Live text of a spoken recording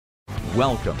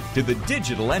Welcome to the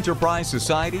Digital Enterprise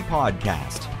Society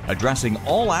podcast, addressing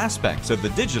all aspects of the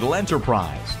digital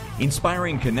enterprise,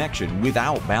 inspiring connection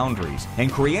without boundaries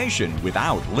and creation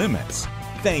without limits.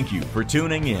 Thank you for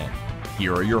tuning in.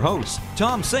 Here are your hosts,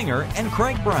 Thom Singer and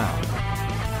Craig Brown.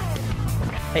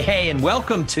 Hey, and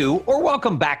welcome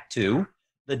back to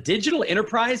the Digital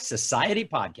Enterprise Society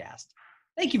podcast.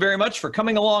 Thank you very much for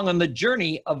coming along on the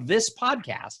journey of this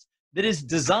podcast that is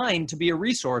designed to be a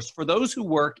resource for those who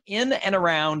work in and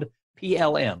around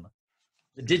PLM.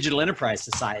 The Digital Enterprise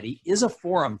Society is a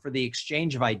forum for the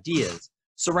exchange of ideas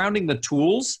surrounding the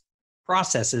tools,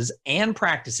 processes, and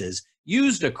practices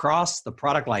used across the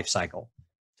product lifecycle.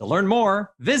 To learn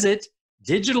more, visit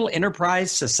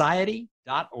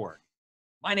digitalenterprisesociety.org.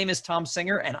 My name is Thom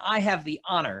Singer, and I have the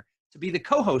honor to be the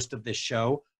co-host of this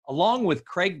show along with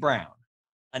Craig Brown,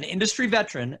 an industry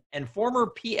veteran and former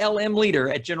PLM leader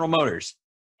at General Motors.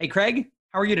 Hey, Craig,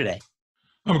 how are you today?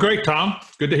 I'm great, Tom.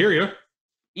 Good to hear you.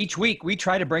 Each week, we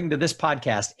try to bring to this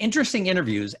podcast interesting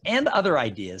interviews and other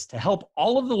ideas to help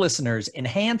all of the listeners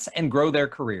enhance and grow their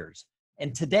careers.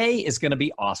 And today is going to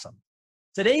be awesome.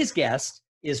 Today's guest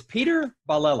is Peter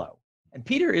Bilello, and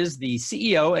Peter is the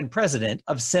CEO and president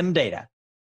of CIMdata,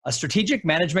 a strategic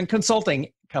management consulting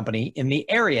company in the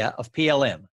area of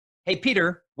PLM. Hey,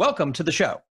 Peter, welcome to the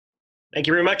show. Thank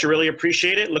you very much. I really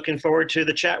appreciate it. Looking forward to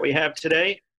the chat we have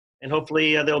today, and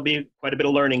hopefully there'll be quite a bit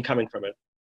of learning coming from it.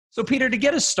 So, Peter, to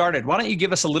get us started, why don't you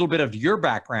give us a little bit of your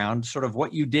background, sort of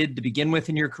what you did to begin with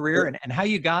in your career, and how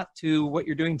you got to what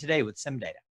you're doing today with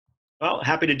CIMdata? Well,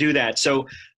 happy to do that. So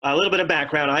a little bit of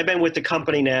background. I've been with the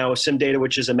company now, CIMdata,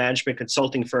 which is a management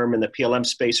consulting firm in the PLM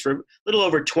space, for a little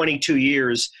over 22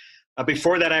 years.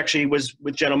 Before that, actually was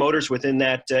with General Motors within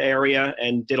that area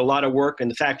and did a lot of work in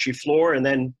the factory floor, and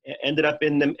then ended up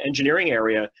in the engineering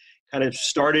area. Kind of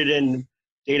started in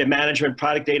data management,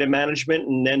 product data management,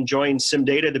 and then joined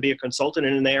CIMdata to be a consultant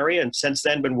in the area. And since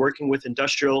then, been working with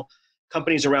industrial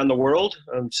companies around the world.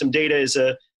 CIMdata is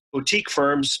a boutique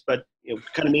firms, but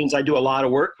kind of means I do a lot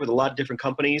of work with a lot of different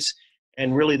companies.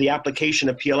 And really, the application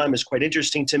of PLM is quite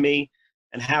interesting to me,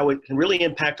 and how it can really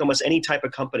impact almost any type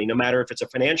of company, no matter if it's a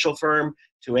financial firm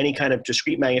to any kind of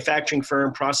discrete manufacturing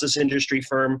firm, process industry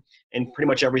firm, and pretty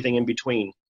much everything in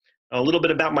between. A little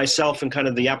bit about myself and kind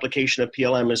of the application of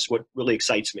PLM is what really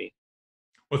excites me.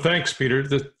 Well, thanks, Peter.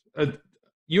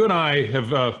 You and I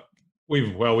have,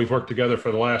 we've worked together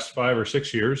for the last 5 or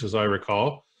 6 years, as I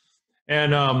recall.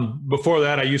 And before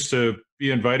that, I used to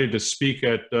be invited to speak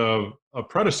at a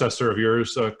predecessor of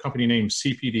yours, a company named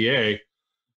CPDA.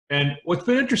 And what's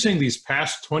been interesting these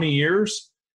past 20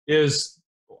 years is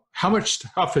how much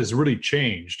stuff has really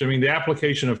changed. I mean, the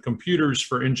application of computers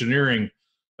for engineering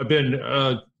have been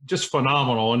just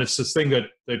phenomenal, and it's this thing that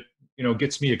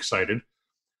gets me excited.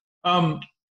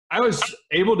 I was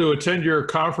able to attend your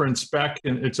conference back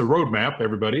in, it's a roadmap,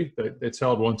 everybody. It's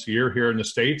held once a year here in the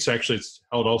States. Actually, it's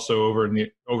held also over in the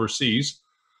overseas.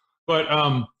 But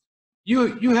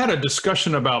you had a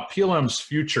discussion about PLM's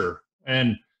future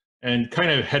and kind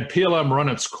of had PLM run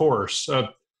its course.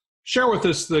 Share with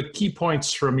us the key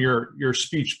points from your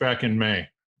speech back in May.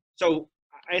 So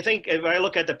I think if I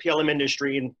look at the PLM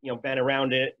industry and been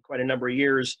around it quite a number of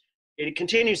years, it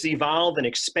continues to evolve and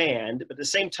expand, but at the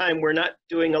same time, we're not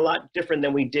doing a lot different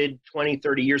than we did 20,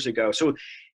 30 years ago. So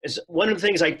one of the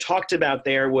things I talked about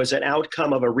there was an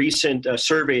outcome of a recent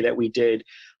survey that we did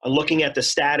looking at the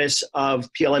status of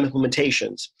PLM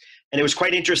implementations. And it was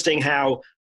quite interesting how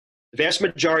the vast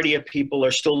majority of people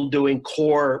are still doing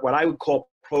core, what I would call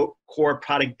core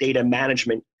product data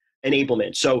management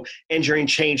enablement. So engineering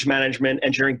change management,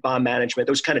 engineering BOM management,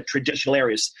 those kind of traditional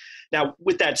areas. Now,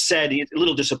 with that said, it's a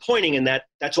little disappointing in that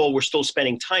that's all we're still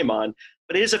spending time on,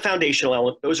 but it is a foundational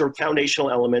element. Those are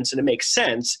foundational elements, and it makes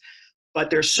sense. But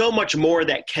there's so much more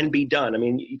that can be done. I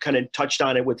mean, you kind of touched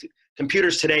on it with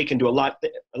computers today can do a lot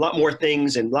more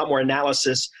things and a lot more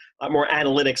analysis, a lot more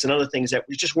analytics and other things that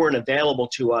just weren't available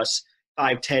to us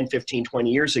 5, 10, 15,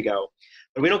 20 years ago.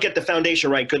 But we don't get the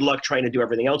foundation right, good luck trying to do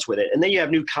everything else with it. And then you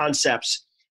have new concepts,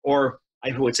 or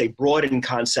I would say broadened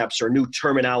concepts, or new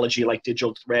terminology like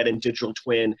digital thread and digital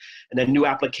twin, and then new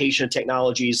application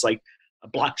technologies like a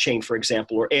blockchain, for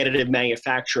example, or additive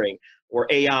manufacturing, or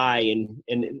AI and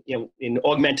in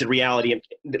augmented reality, and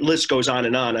the list goes on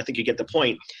and on. I think you get the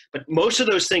point. But most of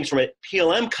those things from a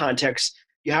PLM context,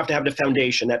 you have to have the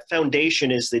foundation. That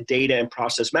foundation is the data and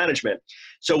process management.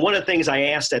 So one of the things I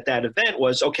asked at that event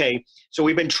was, okay, so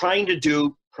we've been trying to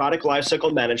do product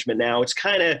lifecycle management now. It's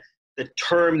kind of, the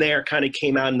term there kind of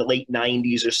came out in the late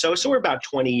 90s or so. So we're about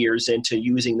 20 years into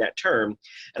using that term.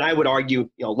 And I would argue,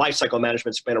 lifecycle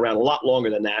management's been around a lot longer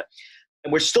than that.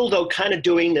 And we're still, though, kind of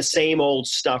doing the same old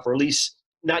stuff, or at least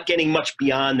not getting much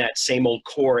beyond that same old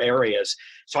core areas.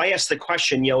 So I asked the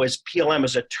question, is PLM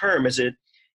as a term, is it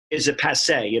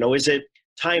passé? Is it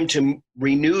time to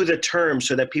renew the term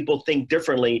so that people think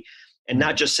differently and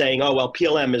not just saying, oh, well,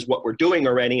 PLM is what we're doing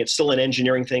already. It's still an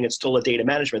engineering thing. It's still a data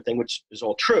management thing, which is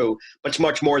all true, but it's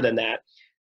much more than that.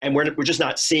 And we're just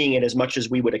not seeing it as much as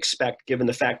we would expect, given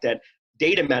the fact that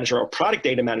data management or product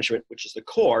data management, which is the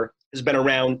core, has been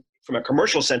around from a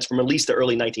commercial sense from at least the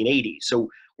early 1980s. So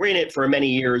we're in it for many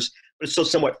years, but it's still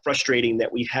somewhat frustrating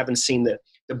that we haven't seen the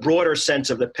broader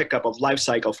sense of the pickup of life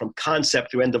cycle from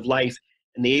concept to end of life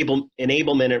and the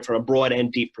enablement from a broad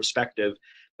and deep perspective.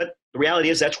 But the reality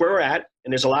is that's where we're at,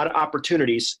 and there's a lot of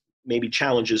opportunities, maybe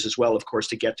challenges as well, of course,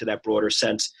 to get to that broader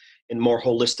sense in a more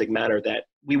holistic manner that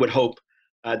we would hope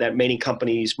that many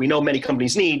companies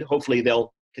need. Hopefully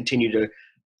they'll continue to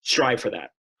strive for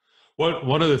that.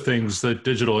 One of the things that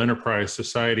digital enterprise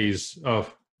societies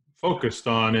focused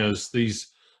on is these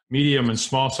medium and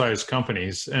small sized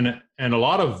companies, and a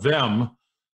lot of them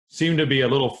seem to be a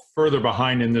little further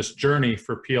behind in this journey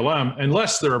for PLM,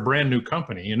 unless they're a brand new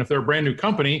company. And if they're a brand new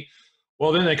company,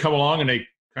 well, then they come along and they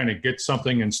kind of get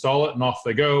something, install it, and off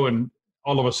they go. And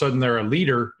all of a sudden they're a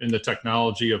leader in the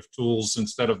technology of tools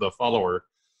instead of the follower.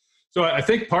 So I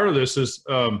think part of this is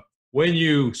when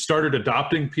you started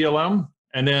adopting PLM,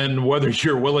 and then whether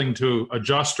you're willing to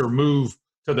adjust or move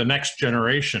to the next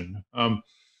generation.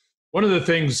 One of the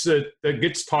things that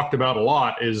gets talked about a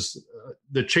lot is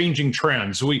the changing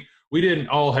trends. We didn't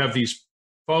all have these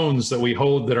phones that we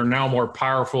hold that are now more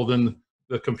powerful than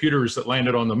the computers that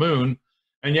landed on the moon,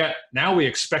 and yet now we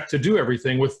expect to do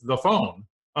everything with the phone.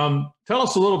 Tell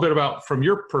us a little bit about, from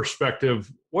your perspective,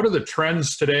 what are the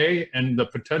trends today and the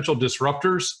potential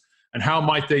disruptors, and how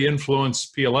might they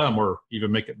influence PLM or even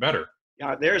make it better?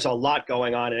 Yeah, there's a lot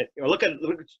going on.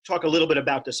 Talk a little bit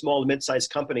about the small and mid-sized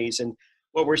companies, and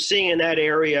what we're seeing in that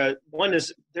area. One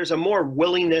is there's a more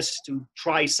willingness to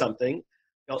try something.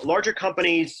 Larger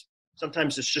companies,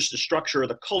 sometimes it's just the structure or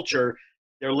the culture.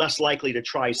 They're less likely to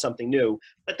try something new.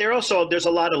 But there's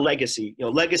a lot of legacy,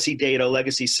 legacy data,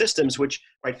 legacy systems, which,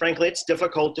 quite frankly, it's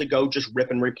difficult to go just rip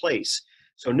and replace.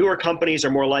 So newer companies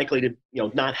are more likely to,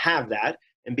 not have that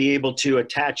and be able to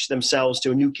attach themselves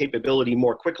to a new capability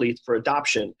more quickly for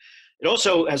adoption. It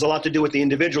also has a lot to do with the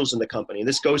individuals in the company. And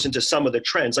this goes into some of the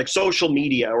trends, like social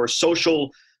media or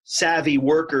social savvy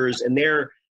workers and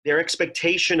their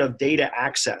expectation of data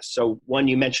access. So one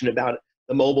you mentioned about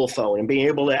the mobile phone and being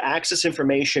able to access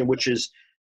information, which is,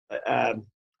 I'd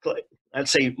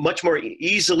say, much more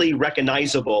easily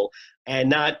recognizable and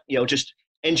not, just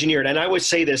engineered. And I would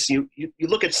say this, you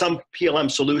look at some PLM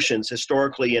solutions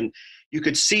historically, and you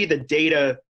could see the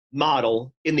data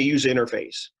model in the user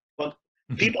interface. Well,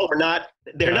 people are not,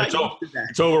 they're not used to that.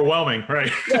 It's overwhelming,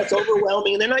 right? Yeah, it's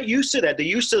overwhelming, and they're not used to that. They're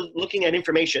used to looking at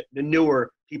information, the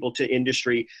newer people to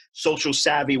industry, social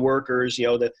savvy workers,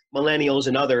 the millennials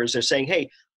and others. They're saying, hey,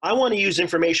 I want to use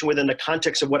information within the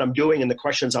context of what I'm doing and the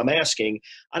questions I'm asking.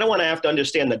 I don't want to have to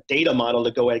understand the data model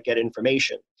to go and get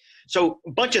information. So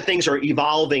a bunch of things are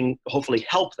evolving, hopefully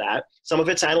help that. Some of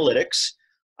it's analytics.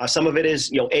 Some of it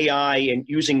is, AI and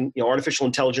using, artificial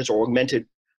intelligence or augmented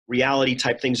reality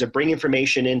type things that bring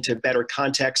information into better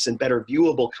context and better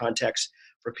viewable context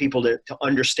for people to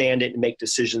understand it and make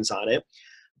decisions on it.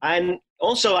 And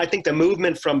also, I think the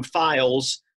movement from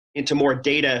files into more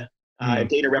data,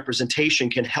 data representation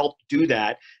can help do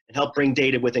that and help bring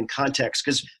data within context.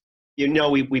 Because,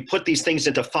 we put these things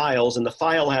into files, and the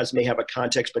file may have a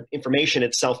context, but information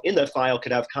itself in the file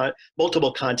could have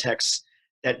multiple contexts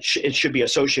that it should be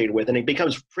associated with. And it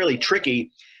becomes really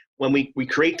tricky when we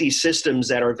create these systems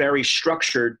that are very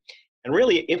structured, and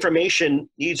really information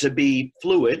needs to be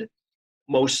fluid,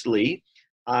 mostly.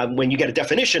 When you get a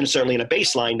definition, certainly in a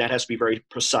baseline, that has to be very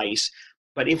precise.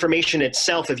 But information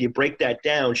itself, if you break that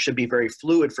down, should be very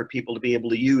fluid for people to be able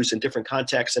to use in different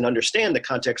contexts and understand the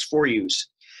context for use.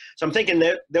 So I'm thinking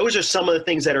that those are some of the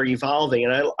things that are evolving.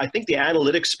 And I think the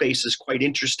analytics space is quite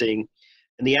interesting,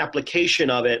 and the application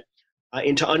of it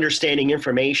into understanding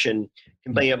information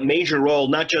can play a major role,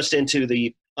 not just into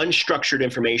the unstructured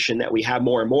information that we have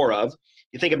more and more of.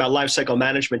 You think about lifecycle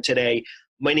management today,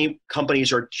 many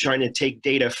companies are trying to take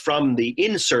data from the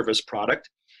in-service product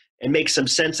and make some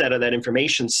sense out of that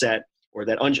information set, or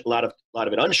that a lot of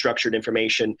it unstructured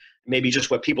information, maybe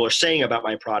just what people are saying about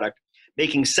my product,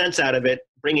 making sense out of it,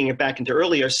 bringing it back into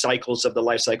earlier cycles of the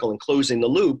life cycle and closing the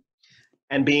loop,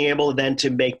 and being able then to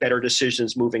make better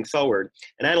decisions moving forward.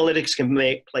 And analytics can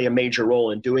play a major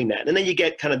role in doing that. And then you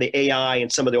get kind of the AI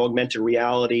and some of the augmented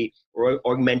reality or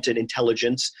augmented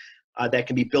intelligence that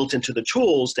can be built into the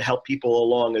tools to help people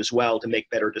along as well to make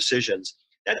better decisions.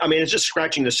 I mean, it's just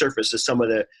scratching the surface of some of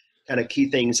the kind of key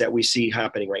things that we see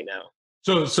happening right now.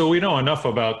 So we know enough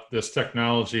about this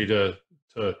technology to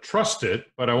trust it,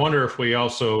 but I wonder if we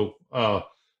also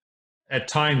at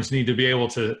times need to be able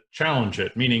to challenge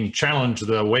it, meaning challenge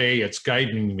the way it's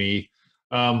guiding me.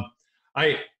 I'm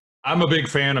a big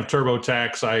fan of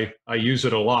TurboTax. I use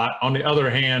it a lot. On the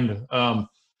other hand,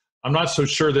 I'm not so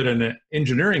sure that in an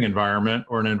engineering environment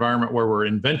or an environment where we're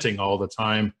inventing all the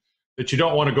time, that you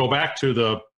don't want to go back to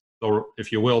the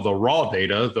if you will, the raw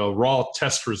data, the raw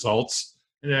test results,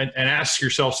 and ask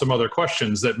yourself some other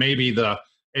questions that maybe the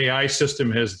AI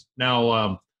system has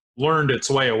now learned its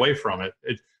way away from it.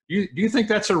 Do you think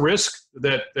that's a risk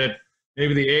that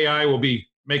maybe the AI will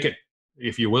make it,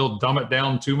 if you will, dumb it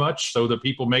down too much so that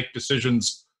people make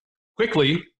decisions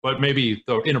quickly, but maybe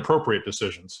the inappropriate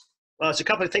decisions? Well, there's a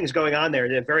couple of things going on there.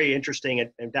 They're very interesting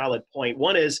and valid point.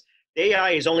 One is the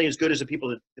AI is only as good as the people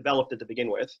that developed it to begin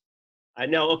with. I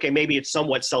know, okay, maybe it's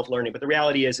somewhat self-learning, but the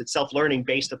reality is it's self-learning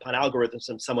based upon algorithms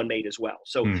that someone made as well.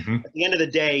 So at the end of the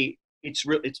day, we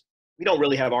don't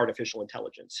really have artificial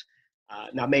intelligence.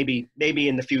 Now, maybe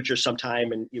in the future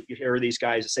sometime, and you hear these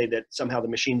guys say that somehow the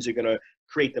machines are going to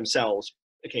create themselves.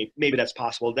 Okay, maybe that's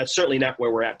possible. That's certainly not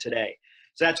where we're at today.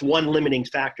 So that's one limiting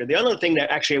factor. The other thing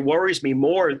that actually worries me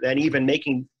more than even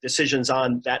making decisions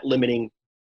on that limiting,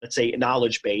 let's say,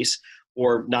 knowledge base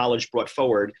or knowledge brought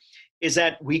forward, is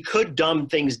that we could dumb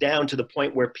things down to the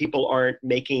point where people aren't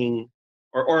making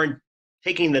or aren't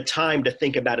taking the time to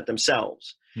think about it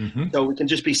themselves. So we can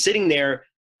just be sitting there,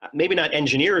 maybe not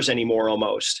engineers anymore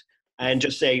almost, and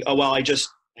just say, oh, well,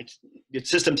 the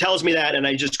system tells me that, and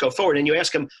I just go forward. And you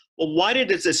ask them, well, why did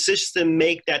the system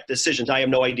make that decision? I have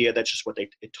no idea. That's just what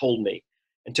it told me.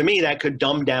 And to me, that could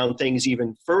dumb down things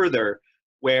even further,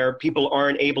 where people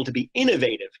aren't able to be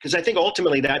innovative. Because I think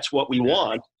ultimately that's what we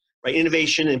want, right?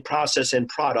 Innovation in process and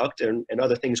product and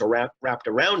other things are wrapped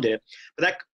around it. But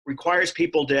that requires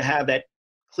people to have that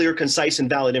clear, concise, and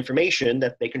valid information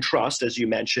that they can trust, as you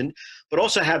mentioned, but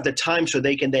also have the time so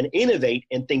they can then innovate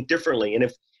and think differently. And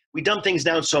if we dumb things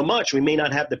down so much, we may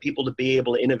not have the people to be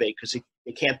able to innovate because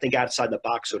they can't think outside the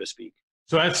box, so to speak.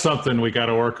 So that's something we got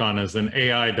to work on, as an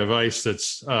AI device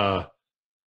that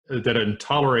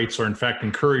tolerates or in fact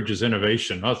encourages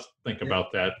innovation. I'll think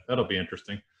about that. That'll be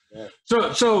interesting. Yeah.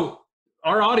 So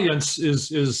our audience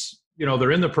is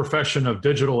they're in the profession of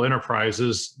digital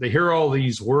enterprises. They hear all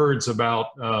these words about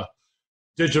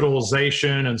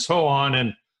digitalization and so on.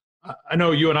 And I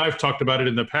know you and I have talked about it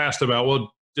in the past about,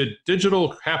 well, did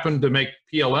digital happen to make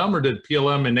PLM, or did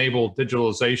PLM enable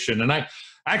digitalization? And I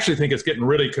actually think it's getting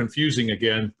really confusing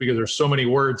again because there's so many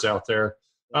words out there.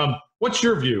 What's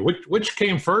your view? Which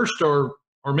came first, or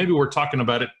maybe we're talking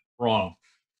about it wrong?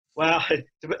 Well,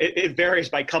 it varies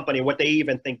by company what they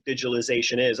even think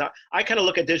digitalization is. I kind of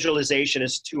look at digitalization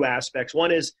as two aspects.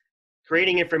 One is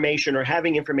creating information or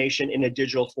having information in a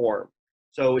digital form.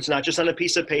 So it's not just on a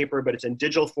piece of paper, but it's in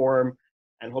digital form,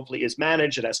 and hopefully is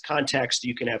managed. It has context.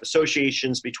 You can have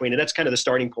associations between it. That's kind of the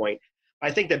starting point. I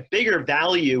think the bigger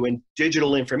value in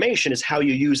digital information is how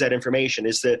you use that information,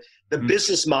 is the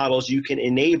business models you can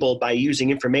enable by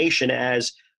using information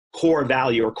as core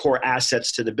value or core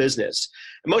assets to the business.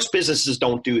 And most businesses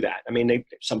don't do that. I mean,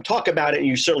 some talk about it, and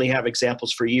you certainly have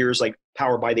examples for years, like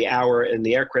power by the hour in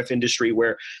the aircraft industry,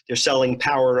 where they're selling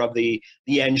power of the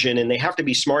engine, and they have to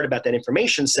be smart about that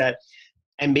information set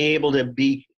and be able to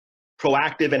be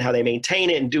proactive in how they maintain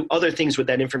it and do other things with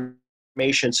that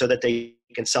information so that they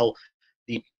can sell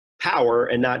the power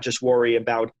and not just worry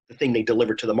about the thing they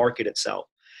deliver to the market itself.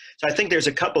 So I think there's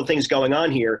a couple of things going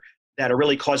on here that are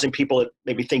really causing people to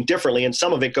maybe think differently. And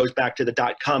some of it goes back to the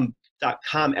 .com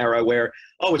era where,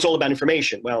 oh, it's all about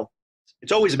information. Well,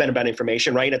 it's always been about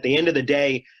information, right? At the end of the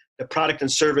day, the product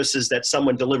and services that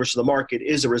someone delivers to the market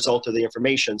is a result of the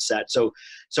information set. So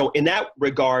in that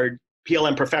regard,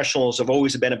 PLM professionals have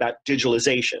always been about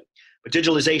digitalization, but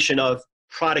digitalization of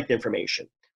product information,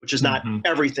 which is not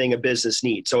everything a business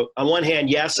needs. So on one hand,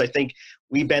 yes, I think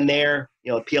we've been there.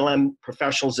 PLM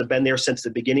professionals have been there since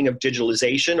the beginning of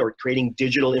digitalization, or creating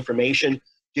digital information,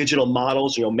 digital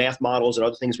models, math models and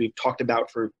other things we've talked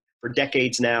about for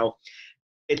decades now.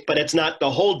 But it's not the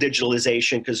whole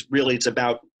digitalization, because really it's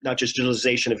about not just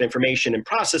digitalization of information and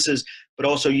processes, but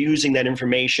also using that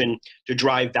information to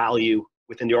drive value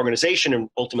within the organization and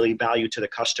ultimately value to the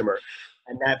customer.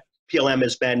 And that PLM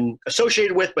has been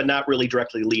associated with, but not really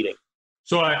directly leading.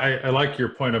 So I like your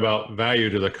point about value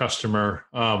to the customer.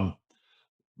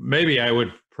 Maybe I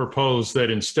would propose that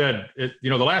instead, the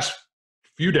last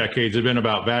few decades have been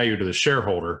about value to the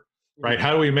shareholder. right?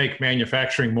 How do we make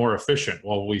manufacturing more efficient?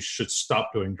 Well, we should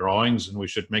stop doing drawings and we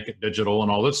should make it digital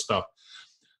and all this stuff.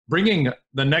 Bringing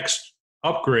the next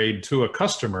upgrade to a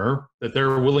customer that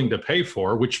they're willing to pay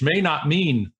for, which may not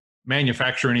mean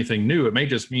manufacture anything new. It may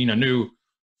just mean a new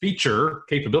feature,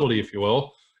 capability, if you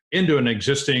will, into an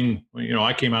existing,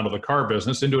 I came out of the car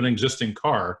business, into an existing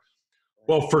car.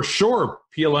 Well, for sure,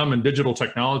 PLM and digital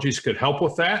technologies could help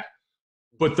with that.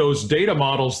 But those data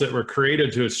models that were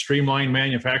created to streamline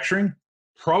manufacturing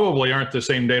probably aren't the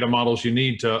same data models you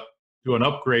need to do an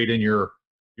upgrade in your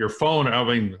phone. I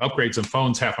mean, upgrades in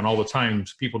phones happen all the time.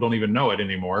 People don't even know it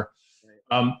anymore.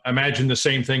 Imagine the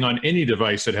same thing on any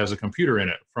device that has a computer in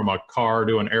it, from a car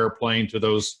to an airplane to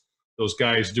those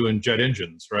guys doing jet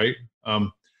engines, right?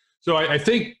 So I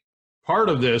think part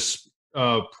of this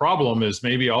problem is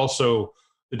maybe also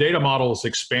the data model is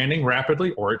expanding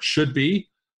rapidly, or it should be,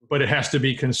 but it has to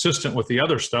be consistent with the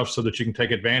other stuff so that you can take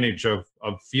advantage of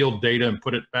field data and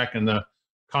put it back in the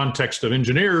context of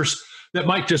engineers that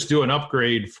might just do an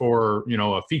upgrade for,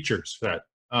 a feature set.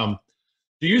 Do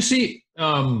you see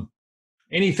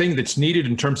anything that's needed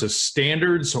in terms of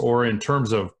standards or in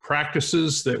terms of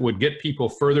practices that would get people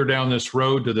further down this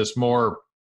road to this more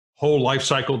whole life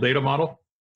cycle data model?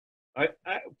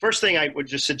 First thing I would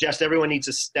just suggest, everyone needs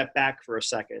to step back for a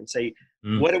second and say,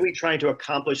 what are we trying to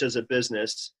accomplish as a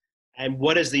business? And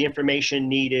what is the information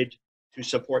needed to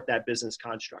support that business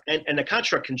construct? And the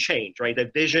construct can change, right? The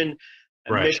vision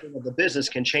and mission of the business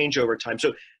can change over time.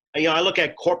 So, I look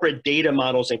at corporate data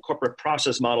models and corporate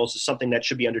process models as something that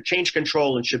should be under change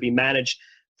control and should be managed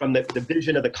from the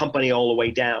vision of the company all the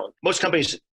way down. Most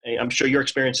companies, I'm sure your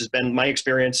experience has been my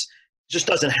experience, just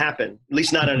doesn't happen, at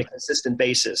least not on a consistent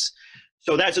basis.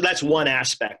 So that's one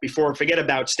aspect. Forget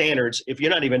about standards. If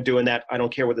you're not even doing that, I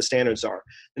don't care what the standards are.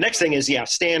 The next thing is,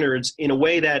 standards in a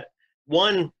way that,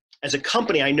 one, as a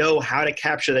company, I know how to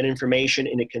capture that information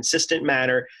in a consistent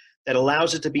manner that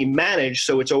allows it to be managed.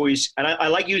 So it's always, and I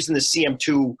like using the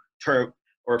CM2 term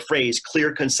or phrase,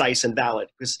 clear, concise, and valid,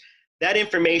 because that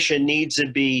information needs to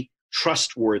be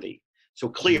trustworthy. So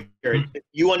clear,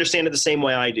 you understand it the same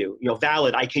way I do.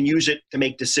 Valid, I can use it to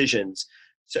make decisions.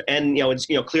 So, and it's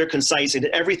clear, concise, and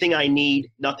everything I need,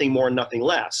 nothing more, nothing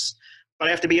less. But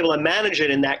I have to be able to manage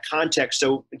it in that context.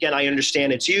 So again, I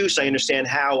understand its use. I understand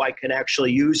how I can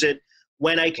actually use it,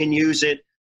 when I can use it,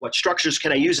 what structures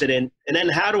can I use it in, and then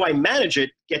how do I manage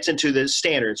it gets into the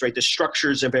standards, right? The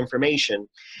structures of information.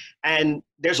 And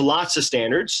there's lots of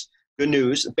standards. Good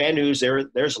news, bad news,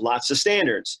 there's lots of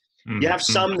standards. You have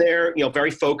some there,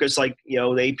 very focused, like, the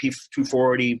AP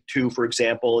 242, for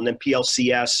example, and then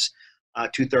PLCS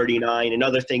 239 and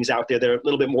other things out there that are a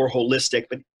little bit more holistic,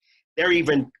 but they're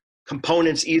even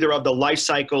components either of the life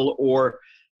cycle or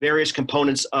various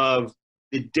components of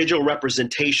the digital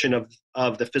representation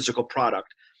of the physical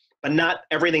product, but not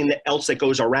everything else that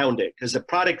goes around it, because the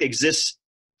product exists.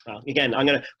 Again, I'm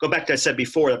going to go back to what I said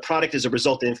before. The product is a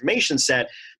result of the information set,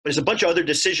 but there's a bunch of other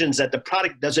decisions that the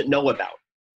product doesn't know about.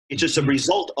 It's just a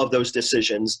result of those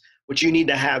decisions, which you need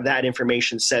to have that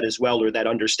information set as well, or that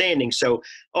understanding. So,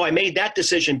 I made that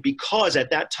decision because at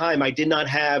that time I did not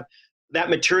have, that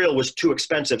material was too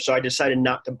expensive, so I decided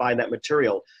not to buy that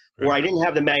material. Or I didn't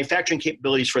have the manufacturing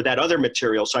capabilities for that other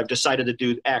material, so I've decided to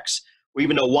do X, or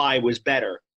even though Y was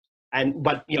better.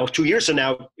 But 2 years from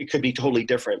now, it could be totally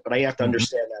different, but I have to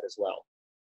understand that as well.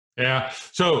 Yeah.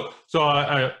 So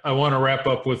I want to wrap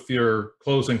up with your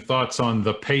closing thoughts on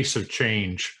the pace of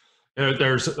change.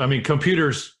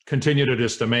 Computers continue to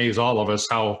just amaze all of us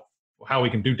how we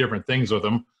can do different things with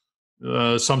them.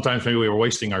 Sometimes maybe we were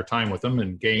wasting our time with them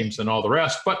in games and all the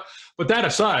rest. But that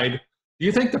aside, do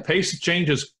you think the pace of change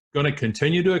is going to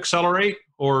continue to accelerate,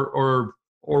 or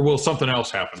will something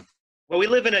else happen? Well, we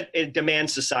live in a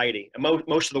demand society.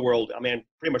 Most of the world,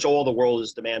 pretty much all the world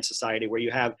is demand society, where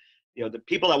you have, the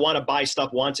people that want to buy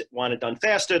stuff want it done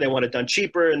faster, they want it done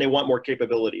cheaper, and they want more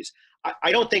capabilities.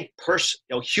 I don't think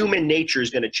human nature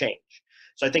is going to change.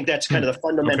 So I think that's kind of the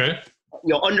fundamental,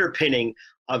 underpinning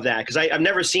of that. Because I've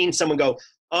never seen someone go,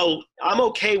 "Oh, I'm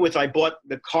okay with I bought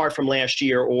the car from last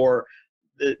year," or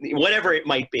whatever it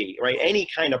might be, right? Any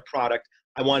kind of product,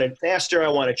 I want it faster, I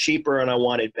want it cheaper, and I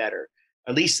want it better.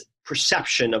 At least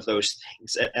perception of those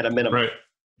things at a minimum. Right.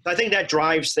 So I think that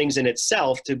drives things in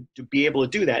itself to be able to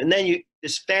do that. And then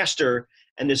this faster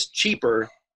and this cheaper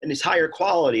and this higher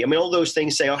quality. All those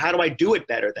things say, how do I do it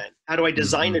better then? How do I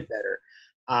design it better?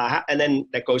 And then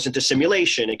that goes into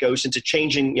simulation. It goes into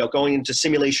changing, going into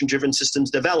simulation-driven systems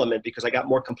development, because I got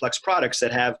more complex products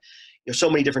that have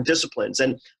so many different disciplines.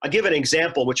 And I'll give an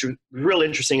example, which was real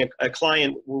interesting. A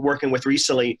client we're working with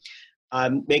recently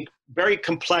make very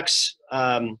complex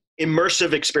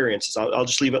immersive experiences. I'll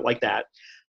just leave it like that.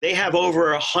 They have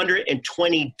over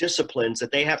 120 disciplines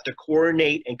that they have to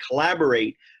coordinate and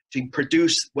collaborate to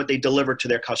produce what they deliver to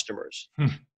their customers.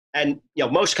 And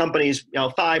most companies,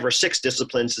 5 or 6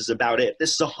 disciplines is about it.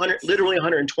 This is literally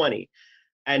 120.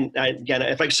 And again,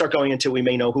 if I start going into it, we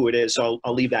may know who it is, so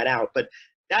I'll leave that out. But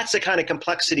that's the kind of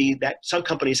complexity that some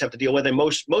companies have to deal with, and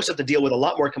most have to deal with a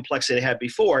lot more complexity they had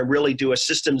before, and really do a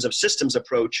systems of systems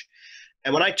approach.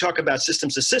 And when I talk about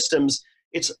systems of systems,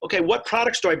 it's, okay, what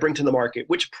products do I bring to the market?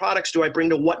 Which products do I bring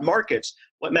to what markets?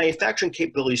 What manufacturing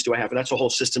capabilities do I have? And that's a whole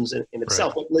systems in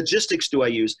itself. Right. What logistics do I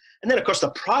use? And then, of course,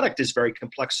 the product is very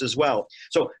complex as well.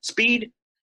 So speed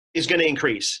is going to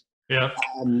increase. Yeah.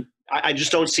 I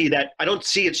just don't see that. I don't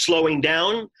see it slowing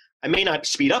down. I may not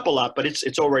speed up a lot, but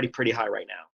it's already pretty high right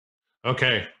now.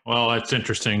 Okay. Well, that's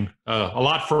interesting. A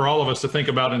lot for all of us to think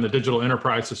about in the Digital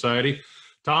Enterprise Society.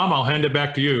 Thom, I'll hand it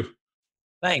back to you.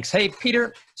 Thanks. Hey,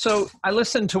 Peter. So I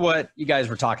listened to what you guys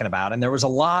were talking about, and there was a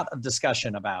lot of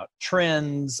discussion about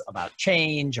trends, about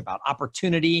change, about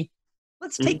opportunity.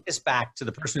 Let's take this back to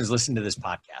the person who's listening to this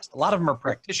podcast. A lot of them are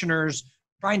practitioners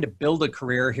trying to build a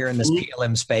career here in this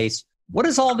PLM space. What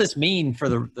does all this mean for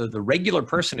the regular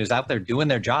person who's out there doing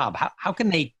their job? How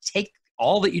can they take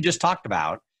all that you just talked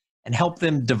about and help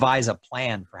them devise a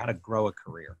plan for how to grow a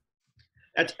career?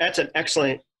 That's an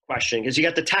excellent question, because you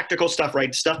got the tactical stuff,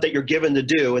 right? Stuff that you're given to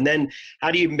do. And then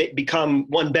how do you become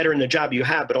better in the job you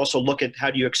have, but also look at how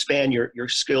do you expand your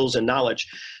skills and knowledge.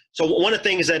 So one of the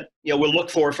things that we'll look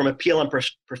for from a PLM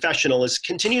professional is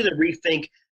continue to rethink,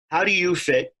 how do you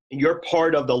fit, your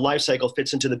part of the life cycle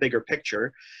fits into the bigger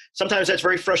picture. Sometimes that's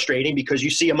very frustrating because you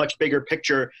see a much bigger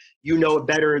picture, you know it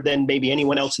better than maybe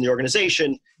anyone else in the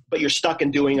organization, but you're stuck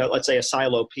in doing, let's say, a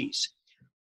silo piece.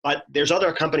 But there's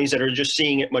other companies that are just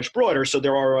seeing it much broader, so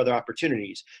there are other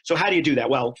opportunities. So how do you do that?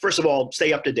 Well, first of all,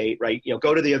 stay up to date, right?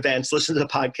 Go to the events, listen to the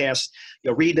podcasts,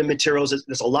 read the materials.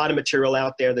 There's a lot of material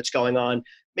out there that's going on.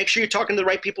 Make sure you're talking to the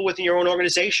right people within your own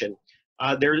organization.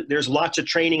 There's lots of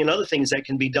training and other things that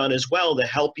can be done as well to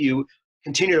help you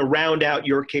continue to round out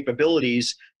your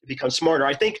capabilities to become smarter.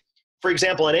 I think, for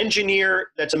example, an engineer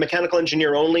that's a mechanical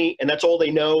engineer only, and that's all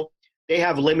they know, they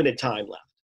have limited time left.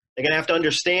 They're going to have to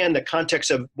understand the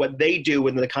context of what they do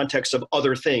within the context of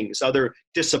other things, other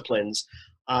disciplines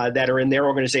that are in their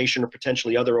organization or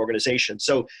potentially other organizations.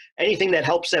 So anything that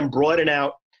helps them broaden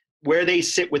out where they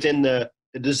sit within the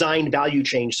design value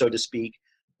chain, so to speak,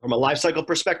 from a life cycle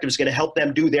perspective, is going to help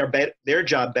them do their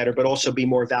job better, but also be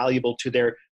more valuable to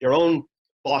their own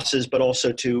bosses, but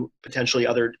also to potentially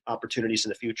other opportunities in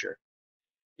the future.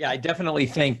 Yeah, I definitely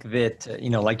think that,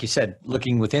 like you said,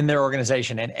 looking within their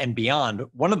organization and beyond,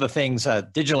 one of the things,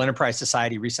 Digital Enterprise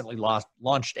Society recently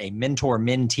launched a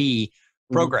mentor-mentee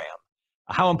program.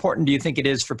 How important do you think it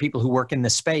is for people who work in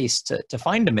this space to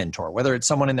find a mentor, whether it's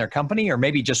someone in their company or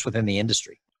maybe just within the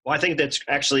industry? Well, I think that's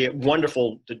actually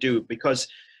wonderful to do, because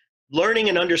learning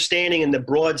and understanding in the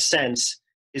broad sense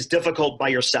is difficult by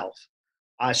yourself.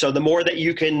 So the more that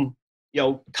you can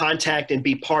contact and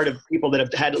be part of people that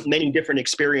have had many different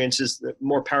experiences, the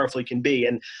more powerful it can be.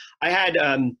 And I had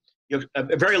a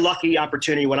very lucky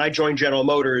opportunity when I joined General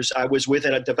Motors. I was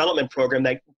within a development program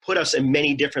that put us in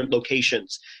many different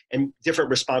locations and different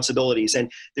responsibilities.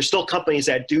 And there's still companies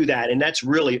that do that. And that's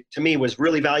really, to me, was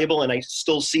really valuable. And I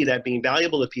still see that being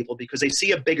valuable to people because they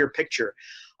see a bigger picture.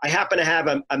 I happen to have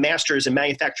a master's in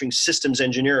manufacturing systems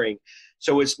engineering.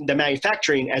 So it's the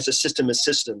manufacturing as a system of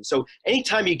systems. So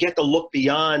anytime you get to look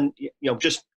beyond,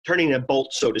 just turning a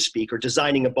bolt, so to speak, or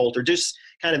designing a bolt, or just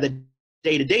kind of the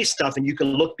day-to-day stuff, and you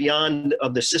can look beyond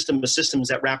of the system of systems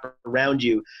that wrap around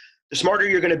you, the smarter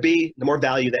you're going to be, the more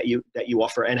value that you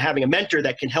offer. And having a mentor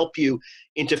that can help you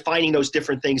into finding those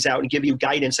different things out and give you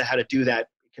guidance on how to do that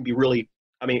can be really,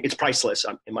 it's priceless,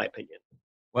 in my opinion.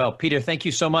 Well, Peter, thank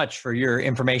you so much for your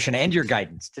information and your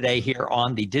guidance today here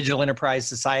on the Digital Enterprise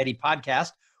Society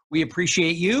podcast. We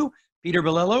appreciate you, Peter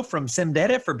Bilello from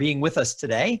CIMdata, for being with us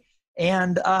today.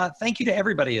 And thank you to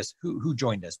everybody who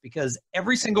joined us, because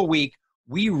every single week,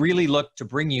 we really look to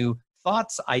bring you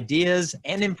thoughts, ideas,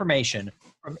 and information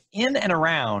from in and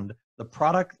around the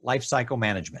product lifecycle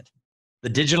management. The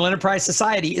Digital Enterprise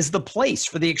Society is the place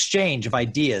for the exchange of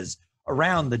ideas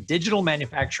around the digital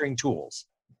manufacturing tools.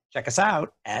 Check us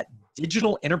out at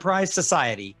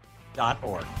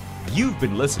digitalenterprisesociety.org. You've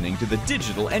been listening to the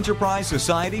Digital Enterprise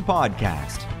Society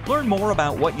podcast. Learn more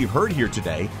about what you've heard here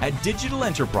today at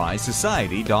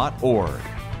digitalenterprisesociety.org.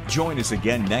 Join us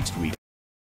again next week